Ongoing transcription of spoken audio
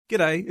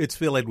G'day, it's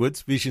Phil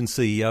Edwards, Vision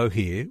CEO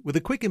here, with a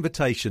quick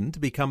invitation to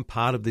become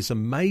part of this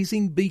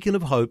amazing beacon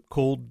of hope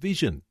called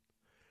Vision.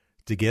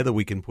 Together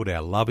we can put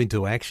our love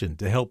into action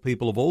to help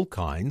people of all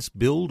kinds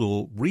build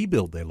or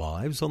rebuild their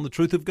lives on the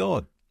truth of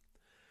God.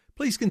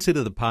 Please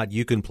consider the part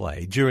you can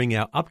play during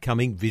our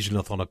upcoming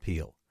Visionathon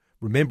appeal,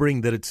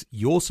 remembering that it's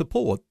your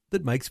support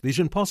that makes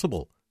Vision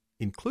possible,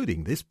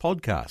 including this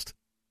podcast.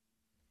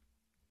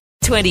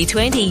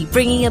 2020,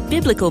 bringing a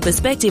biblical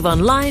perspective on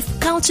life,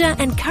 culture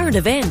and current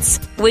events.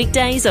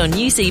 Weekdays on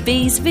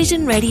UCB's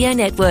Vision Radio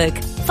Network.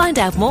 Find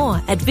out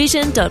more at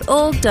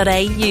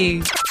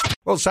vision.org.au.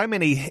 Well, so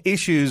many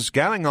issues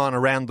going on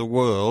around the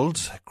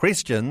world.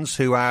 Christians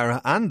who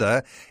are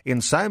under, in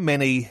so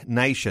many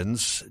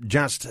nations,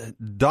 just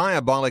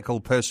diabolical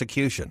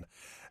persecution.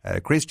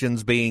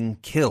 Christians being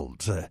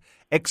killed,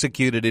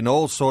 executed in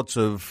all sorts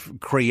of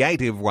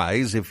creative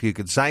ways, if you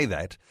could say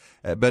that.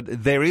 But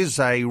there is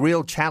a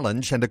real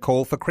challenge and a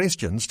call for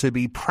Christians to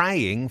be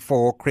praying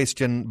for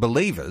Christian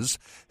believers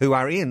who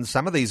are in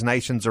some of these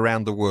nations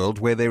around the world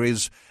where there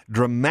is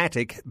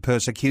dramatic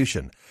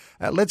persecution.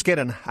 Let's get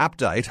an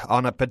update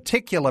on a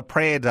particular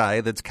prayer day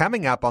that's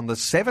coming up on the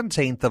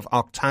 17th of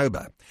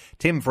October.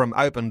 Tim from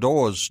Open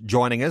Doors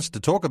joining us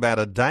to talk about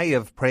a day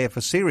of prayer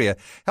for Syria.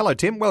 Hello,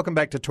 Tim. Welcome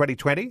back to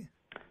 2020.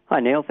 Hi,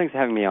 Neil. Thanks for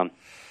having me on.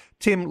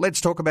 Tim, let's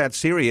talk about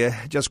Syria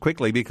just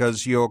quickly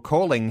because you're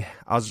calling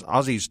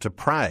Aussies to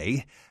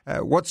pray.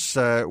 What's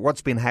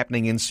been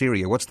happening in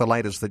Syria? What's the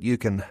latest that you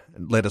can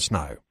let us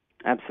know?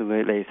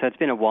 Absolutely. So it's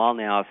been a while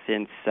now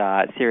since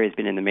Syria's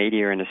been in the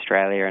media in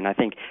Australia, and I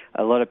think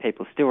a lot of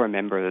people still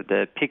remember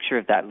the picture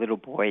of that little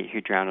boy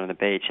who drowned on the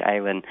beach,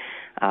 Aylan.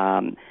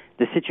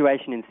 The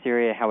situation in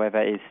Syria,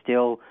 however, is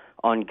still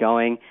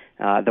ongoing.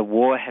 The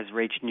war has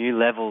reached new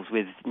levels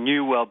with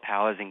new world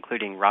powers,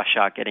 including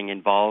Russia, getting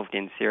involved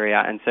in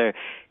Syria. And so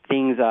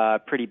things are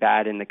pretty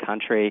bad in the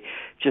country.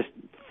 Just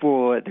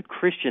for the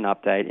Christian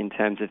update in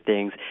terms of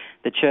things,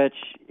 the church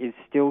is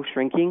still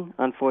shrinking,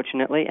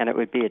 unfortunately, and it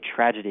would be a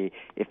tragedy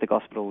if the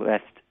gospel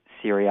left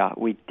Syria.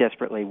 We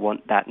desperately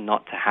want that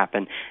not to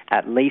happen.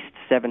 At least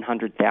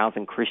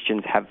 700,000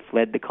 Christians have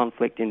fled the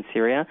conflict in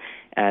Syria,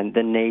 and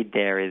the need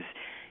there is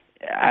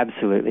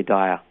absolutely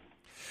dire.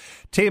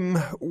 Tim,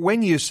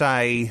 when you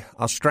say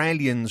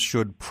Australians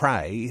should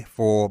pray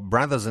for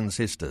brothers and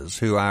sisters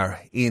who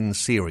are in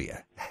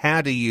Syria,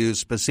 how do you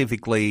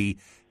specifically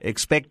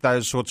expect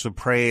those sorts of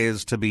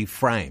prayers to be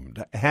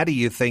framed? How do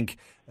you think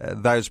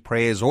those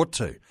prayers ought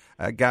to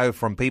go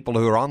from people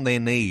who are on their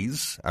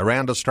knees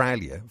around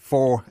Australia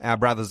for our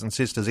brothers and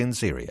sisters in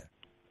Syria?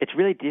 It's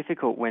really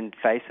difficult when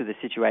faced with a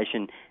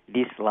situation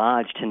this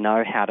large to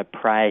know how to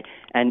pray.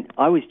 And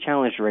I was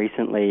challenged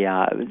recently.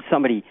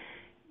 Somebody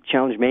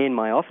challenged me in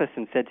my office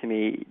and said to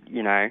me,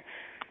 you know,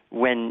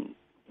 when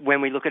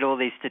we look at all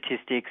these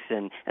statistics,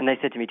 and they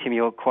said to me, Tim,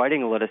 you're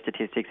quoting a lot of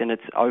statistics and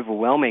it's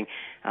overwhelming.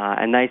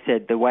 And they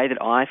said the way that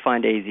I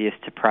find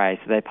easiest to pray,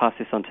 so they passed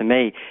this on to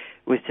me,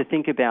 was to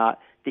think about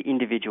the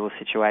individual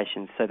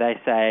situations. So they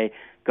say,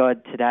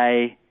 God,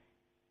 today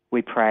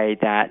we pray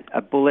that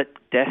a bullet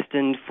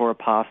destined for a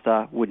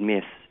pastor would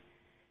miss.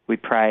 We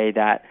pray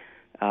that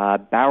a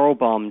barrel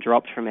bomb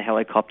dropped from a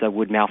helicopter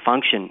would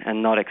malfunction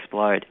and not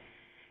explode.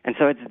 And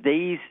so it's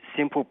these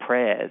simple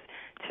prayers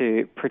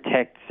to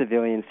protect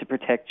civilians, to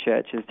protect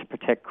churches, to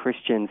protect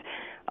Christians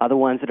are the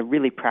ones that are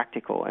really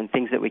practical and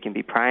things that we can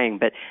be praying,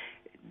 but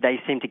they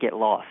seem to get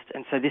lost.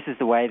 And so this is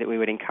the way that we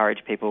would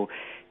encourage people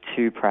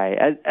to pray,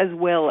 as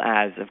well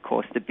as, of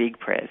course, the big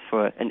prayers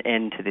for an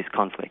end to this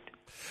conflict.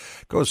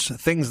 Of course,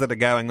 things that are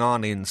going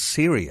on in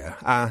Syria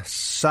are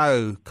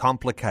so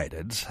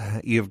complicated.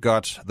 You've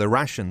got the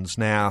Russians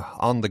now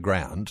on the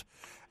ground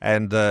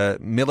and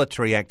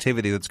military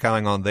activity that's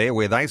going on there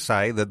where they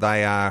say that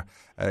they are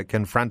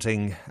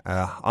confronting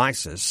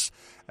ISIS.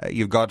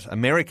 You've got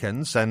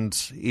Americans and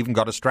even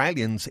got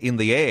Australians in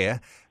the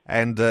air,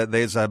 and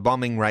there's a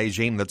bombing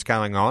regime that's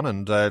going on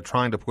and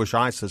trying to push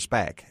ISIS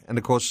back. And,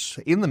 of course,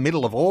 in the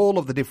middle of all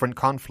of the different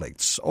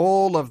conflicts,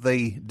 all of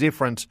the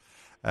different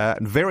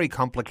very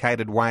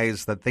complicated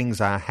ways that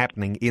things are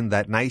happening in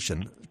that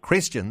nation,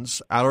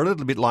 Christians are a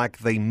little bit like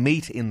the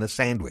meat in the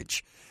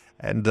sandwich.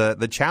 And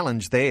the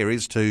challenge there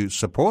is to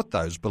support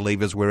those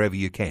believers wherever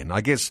you can.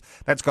 I guess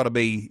that's got to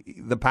be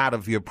the part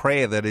of your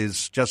prayer that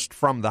is just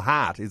from the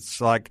heart. It's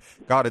like,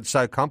 God, it's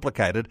so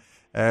complicated.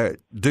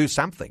 Do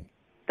something.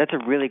 That's a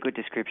really good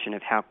description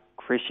of how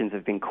Christians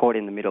have been caught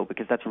in the middle,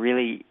 because that's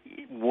really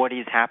what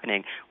is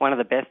happening. One of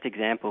the best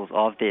examples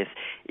of this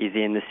is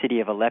in the city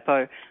of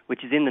Aleppo,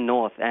 which is in the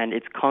north, and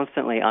it's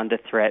constantly under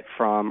threat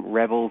from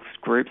rebels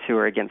groups who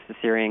are against the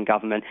Syrian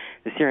government.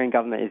 The Syrian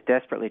government is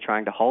desperately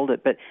trying to hold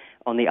it, but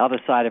on the other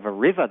side of a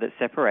river that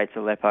separates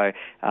Aleppo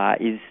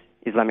is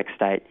Islamic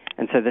State.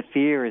 And so the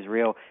fear is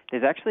real.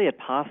 There's actually a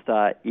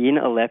pastor in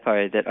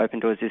Aleppo that Open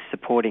Doors is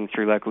supporting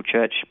through local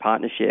church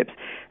partnerships,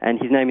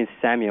 and his name is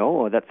Samuel,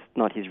 or that's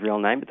not his real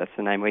name, but that's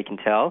the name we can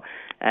tell.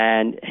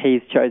 And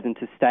he's chosen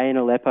to stay in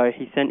Aleppo.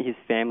 He sent his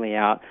family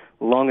out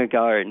long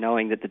ago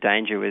knowing that the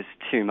danger was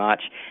too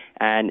much,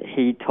 and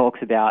he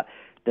talks about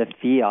the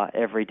fear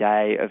every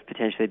day of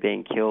potentially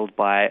being killed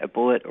by a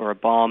bullet or a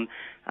bomb,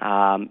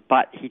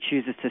 but he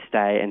chooses to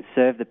stay and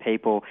serve the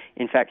people.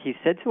 In fact, he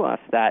said to us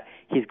that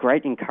his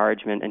great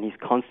encouragement and his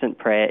constant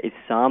prayer is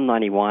Psalm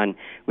 91,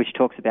 which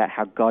talks about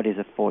how God is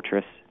a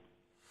fortress.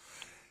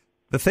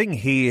 The thing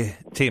here,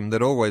 Tim,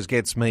 that always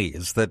gets me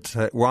is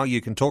that while you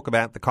can talk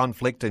about the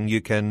conflict and you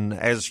can,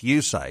 as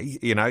you say,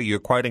 you're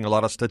quoting a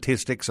lot of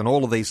statistics and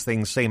all of these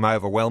things seem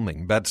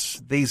overwhelming,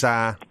 but these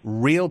are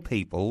real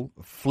people,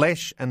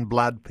 flesh and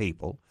blood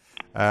people,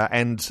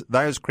 and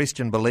those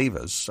Christian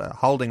believers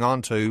holding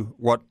on to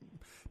what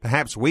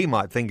perhaps we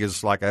might think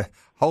is like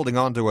holding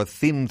on to a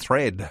thin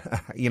thread,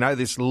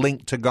 this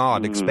link to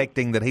God,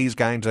 expecting that He's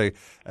going to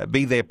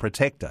be their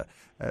protector.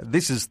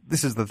 This is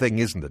the thing,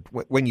 isn't it?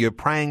 When you're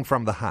praying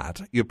from the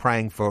heart, you're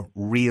praying for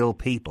real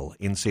people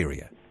in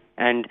Syria.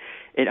 And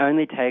it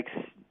only takes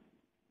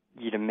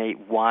you to meet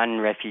one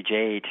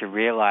refugee to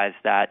realize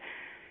that,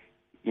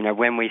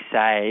 when we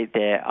say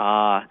there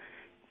are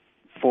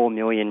 4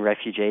 million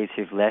refugees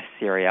who've left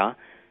Syria,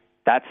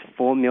 that's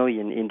 4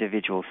 million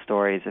individual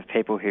stories of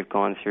people who've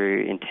gone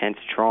through intense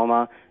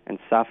trauma and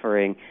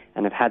suffering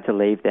and have had to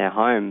leave their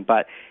home.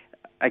 But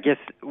I guess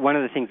one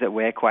of the things that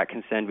we're quite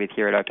concerned with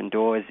here at Open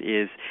Doors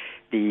is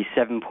the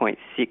 7.6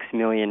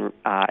 million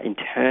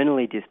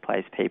internally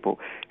displaced people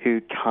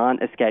who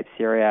can't escape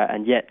Syria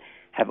and yet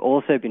have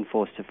also been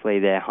forced to flee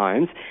their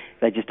homes.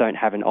 They just don't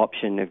have an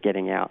option of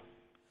getting out.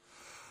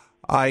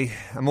 I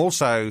am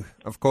also,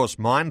 of course,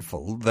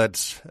 mindful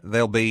that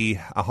there'll be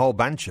a whole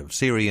bunch of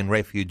Syrian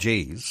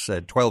refugees,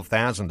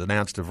 12,000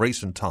 announced of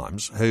recent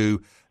times,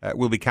 who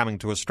will be coming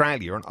to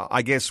Australia. And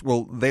I guess,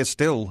 they're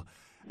still,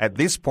 at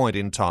this point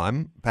in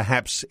time,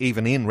 perhaps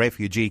even in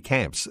refugee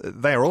camps.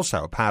 They're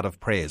also a part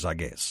of prayers, I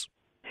guess.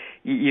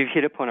 You've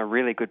hit upon a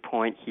really good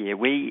point here.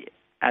 We,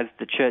 as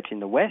the church in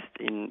the West,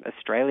 in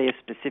Australia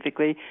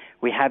specifically,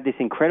 we have this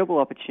incredible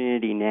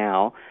opportunity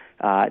now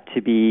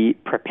to be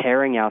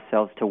preparing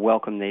ourselves to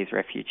welcome these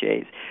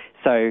refugees.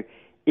 So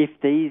if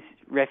these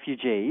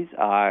refugees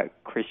are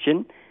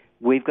Christian,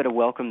 we've got to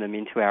welcome them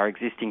into our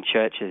existing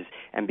churches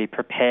and be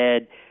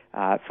prepared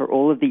for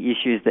all of the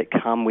issues that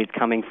come with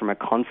coming from a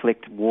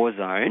conflict war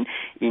zone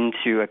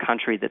into a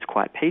country that's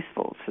quite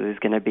peaceful. So there's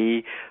going to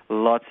be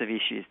lots of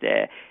issues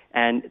there.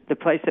 And the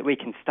place that we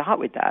can start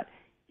with that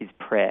is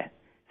prayer.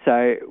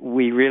 So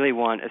we really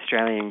want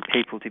Australian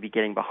people to be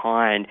getting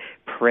behind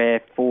prayer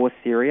for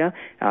Syria,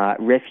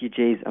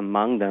 refugees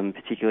among them,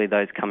 particularly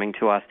those coming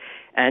to us,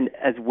 and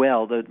as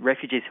well the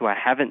refugees who I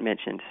haven't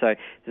mentioned. So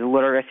there's a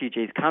lot of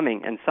refugees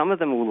coming, and some of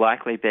them will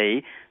likely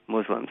be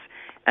Muslims.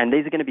 And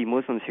these are going to be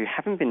Muslims who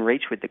haven't been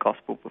reached with the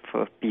gospel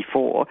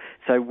before.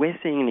 So we're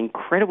seeing an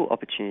incredible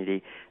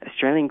opportunity.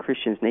 Australian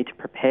Christians need to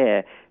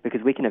prepare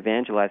because we can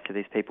evangelize to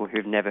these people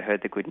who've never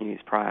heard the good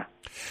news prior.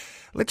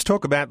 Let's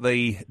talk about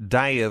the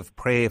Day of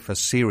Prayer for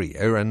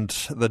Syria, and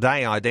the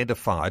day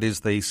identified is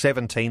the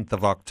 17th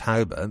of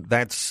October.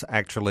 That's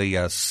actually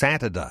a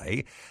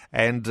Saturday,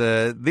 and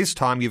this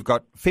time you've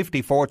got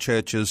 54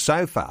 churches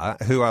so far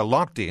who are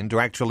locked in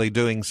to actually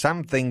doing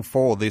something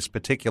for this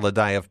particular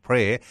day of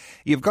prayer.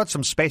 You've got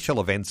some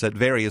special events at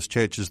various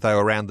churches, though,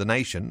 around the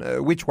nation.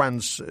 Which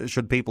ones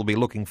should people be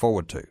looking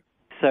forward to?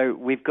 So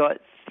we've got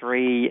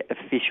 3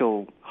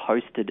 official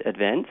hosted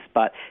events,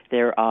 but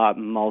there are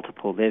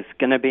multiple. There's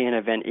going to be an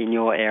event in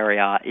your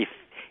area if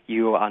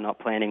you are not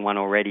planning one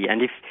already.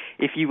 And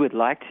if you would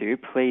like to,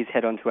 please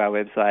head onto our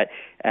website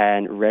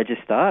and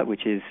register,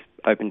 which is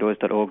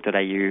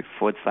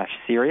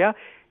opendoors.org.au/Syria,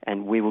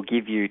 and we will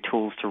give you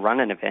tools to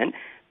run an event.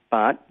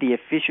 But the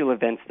official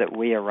events that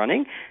we are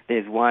running,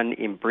 there's one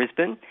in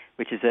Brisbane,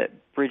 which is at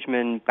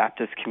Bridgeman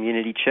Baptist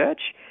Community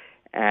Church,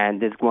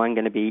 and there's one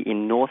going to be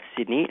in North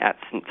Sydney at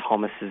St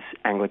Thomas's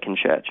Anglican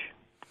Church.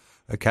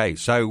 Okay,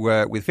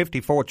 so with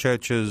 54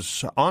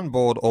 churches on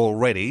board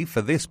already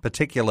for this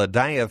particular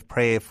Day of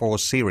Prayer for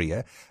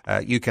Syria,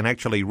 you can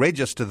actually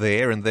register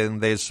there, and then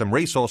there's some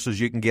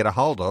resources you can get a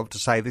hold of to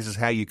say this is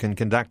how you can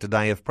conduct a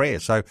day of prayer.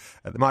 So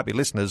there might be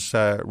listeners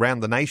around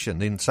the nation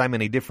in so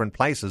many different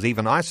places,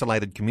 even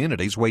isolated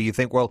communities, where you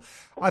think, well,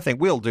 I think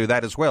we'll do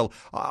that as well.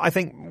 I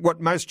think what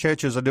most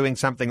churches are doing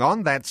something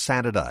on that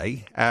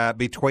Saturday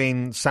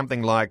between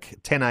something like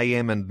 10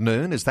 a.m. and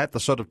noon. Is that the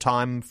sort of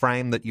time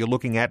frame that you're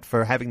looking at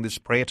for having this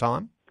prayer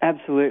time?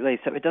 Absolutely.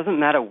 So it doesn't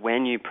matter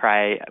when you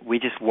pray. We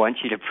just want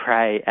you to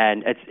pray,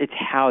 and it's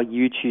how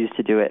you choose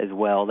to do it as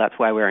well. That's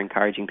why we're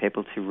encouraging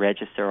people to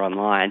register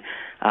online.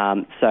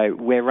 So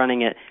we're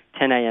running it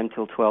 10 a.m.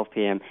 till 12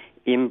 p.m.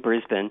 in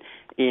Brisbane.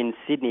 In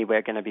Sydney,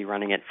 we're going to be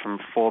running it from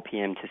 4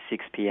 p.m. to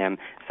 6 p.m.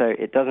 So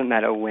it doesn't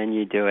matter when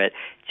you do it,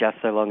 just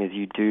so long as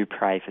you do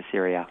pray for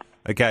Syria.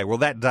 Okay, well,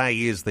 that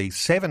day is the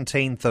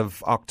 17th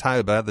of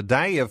October, the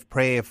Day of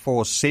Prayer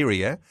for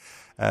Syria.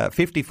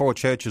 54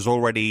 churches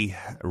already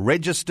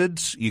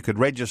registered. You could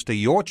register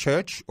your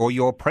church or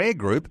your prayer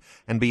group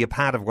and be a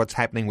part of what's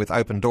happening with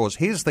Open Doors.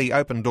 Here's the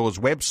Open Doors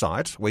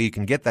website where you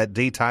can get that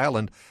detail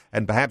and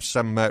perhaps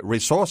some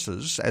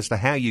resources as to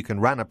how you can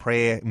run a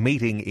prayer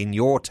meeting in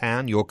your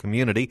town, your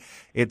community.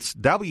 It's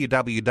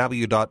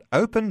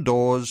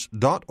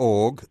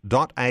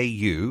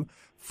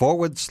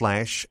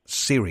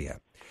www.opendoors.org.au/Syria.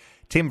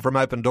 Tim from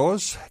Open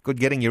Doors, good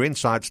getting your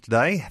insights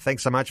today.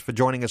 Thanks so much for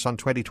joining us on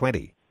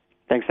 2020.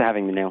 Thanks for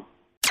having me, Neil.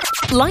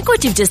 Like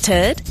what you've just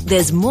heard?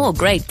 There's more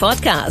great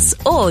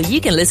podcasts, or you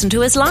can listen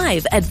to us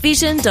live at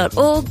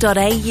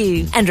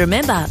vision.org.au. And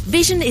remember,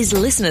 Vision is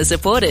listener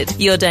supported.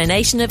 Your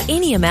donation of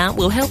any amount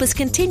will help us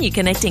continue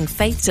connecting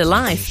faith to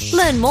life.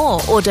 Learn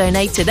more or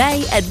donate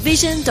today at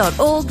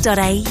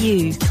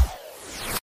vision.org.au.